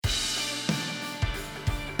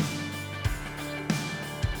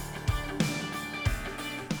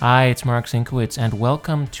Hi, it's Mark Zinkowitz, and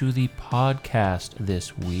welcome to the podcast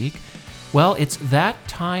this week. Well, it's that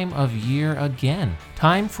time of year again.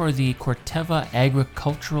 Time for the Corteva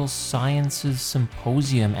Agricultural Sciences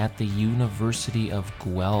Symposium at the University of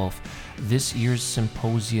Guelph. This year's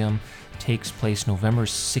symposium takes place November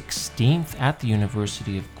 16th at the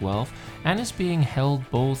University of Guelph and is being held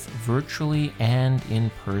both virtually and in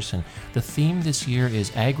person. The theme this year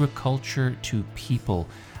is Agriculture to People: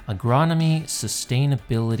 Agronomy,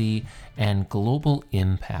 Sustainability, and Global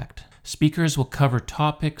Impact. Speakers will cover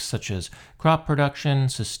topics such as crop production,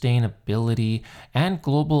 sustainability, and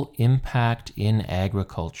global impact in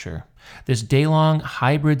agriculture. This day-long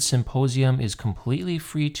hybrid symposium is completely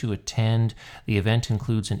free to attend. The event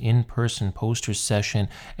includes an in-person poster session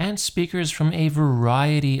and speakers from a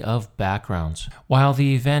variety of backgrounds. While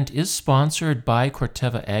the event is sponsored by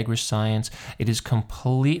Corteva Agriscience, it is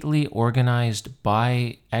completely organized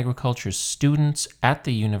by agriculture students at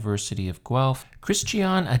the University of Guelph.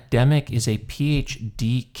 Christian Ademic is a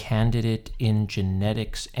PhD candidate in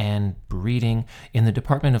genetics and breeding in the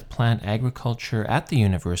Department of Plant Agriculture at the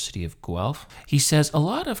University of Guelph. He says a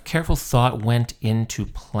lot of careful thought went into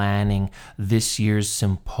planning this year's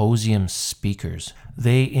symposium speakers.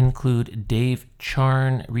 They include Dave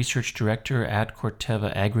Charn, Research Director at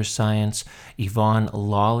Corteva Agriscience, Yvonne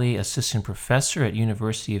Lawley, Assistant Professor at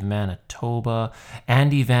University of Manitoba,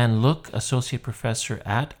 Andy Van Look, Associate Professor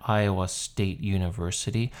at Iowa State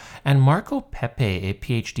University, and Marco Pepe, a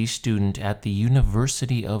PhD student at the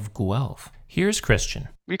University of Guelph. Here's Christian.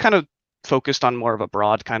 We kind of focused on more of a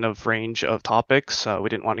broad kind of range of topics. We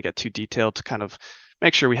didn't want to get too detailed to kind of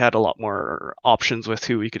make sure we had a lot more options with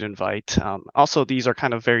who we could invite. Also, these are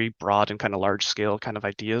kind of very broad and kind of large scale kind of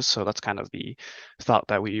ideas. So that's kind of the thought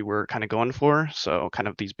that we were kind of going for. So kind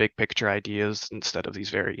of these big picture ideas instead of these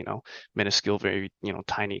very, minuscule, very,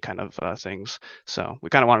 tiny kind of things. So we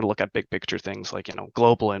kind of wanted to look at big picture things like,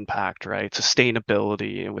 global impact, right?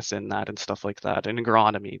 Sustainability within that and stuff like that. And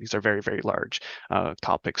agronomy. These are very, very large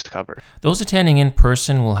topics to cover. Those attending in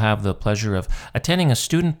person will have the pleasure of attending a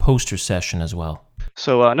student poster session as well.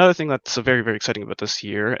 So another thing that's very, very exciting about this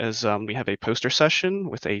year is we have a poster session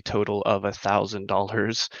with a total of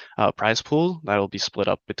 $1,000 prize pool that will be split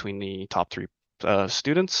up between the top three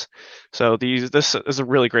students. So this is a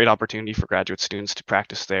really great opportunity for graduate students to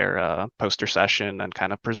practice their poster session and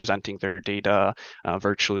kind of presenting their data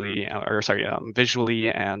visually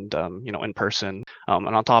and in person. And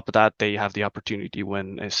on top of that, they have the opportunity to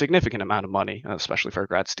win a significant amount of money, especially for a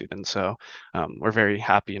grad student. So we're very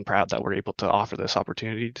happy and proud that we're able to offer this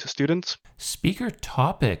opportunity to students. Speaker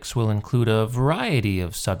topics will include a variety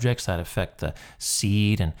of subjects that affect the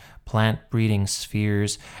seed and plant breeding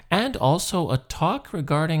spheres, and also a talk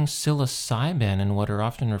regarding psilocybin and what are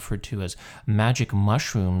often referred to as magic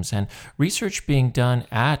mushrooms, and research being done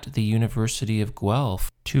at the University of Guelph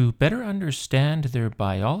to better understand their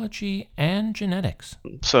biology and genetics.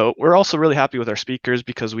 So we're also really happy with our speakers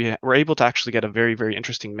because we were able to actually get a very, very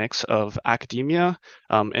interesting mix of academia,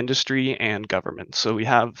 industry, and government. So we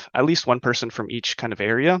have at least one person from each kind of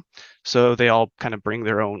area. So they all kind of bring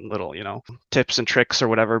their own little, tips and tricks or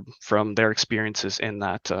whatever from their experiences in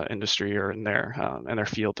that industry or in their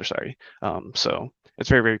field. So it's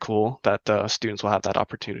very, very cool that students will have that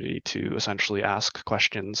opportunity to essentially ask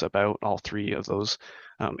questions about all three of those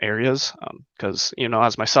areas. Because,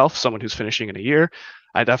 as myself, someone who's finishing in a year,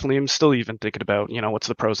 I definitely am still even thinking about, what's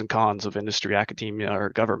the pros and cons of industry, academia, or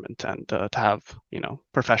government, and to have,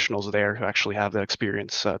 professionals there who actually have the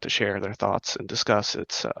experience to share their thoughts and discuss.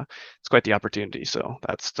 It's quite the opportunity. So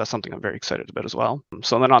that's something I'm very excited about as well.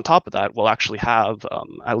 So then on top of that, we'll actually have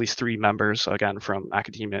at least three members, again, from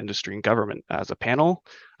academia, industry, and government as a panel.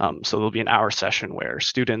 So there'll be an hour session where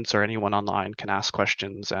students or anyone online can ask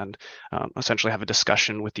questions and essentially have a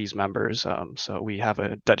discussion with these members. So we have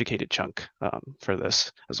a dedicated chunk for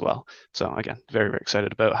this as well. So again, very, very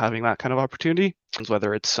excited about having that kind of opportunity,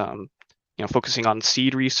 whether it's focusing on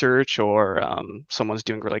seed research or someone's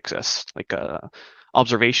doing like this, like a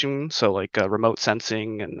observation, so like remote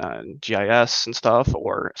sensing and GIS and stuff,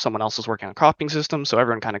 or someone else is working on cropping systems. So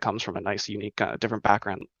everyone kind of comes from a nice, unique, different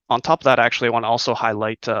background. On top of that, actually, I want to also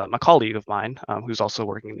highlight a colleague of mine who's also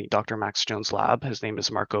working in the Dr. Max Jones lab. His name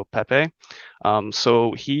is Marco Pepe.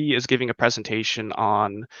 So he is giving a presentation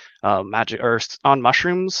on on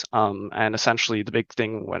mushrooms. And essentially, the big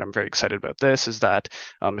thing, what I'm very excited about this is that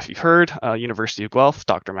if you've heard, University of Guelph,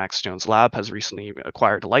 Dr. Max Jones lab has recently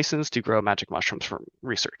acquired a license to grow magic mushrooms for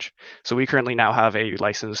research. So we currently now have a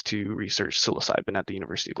license to research psilocybin at the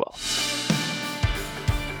University of Guelph.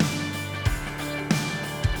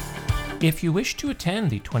 If you wish to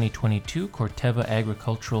attend the 2022 Corteva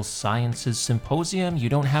Agricultural Sciences Symposium, you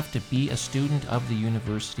don't have to be a student of the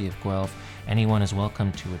University of Guelph. Anyone is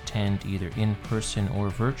welcome to attend either in person or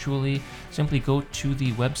virtually. Simply go to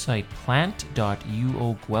the website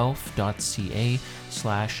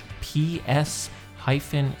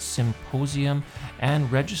plant.uoguelph.ca/ps-symposium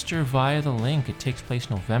and register via the link. It takes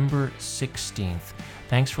place November 16th.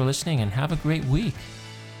 Thanks for listening and have a great week.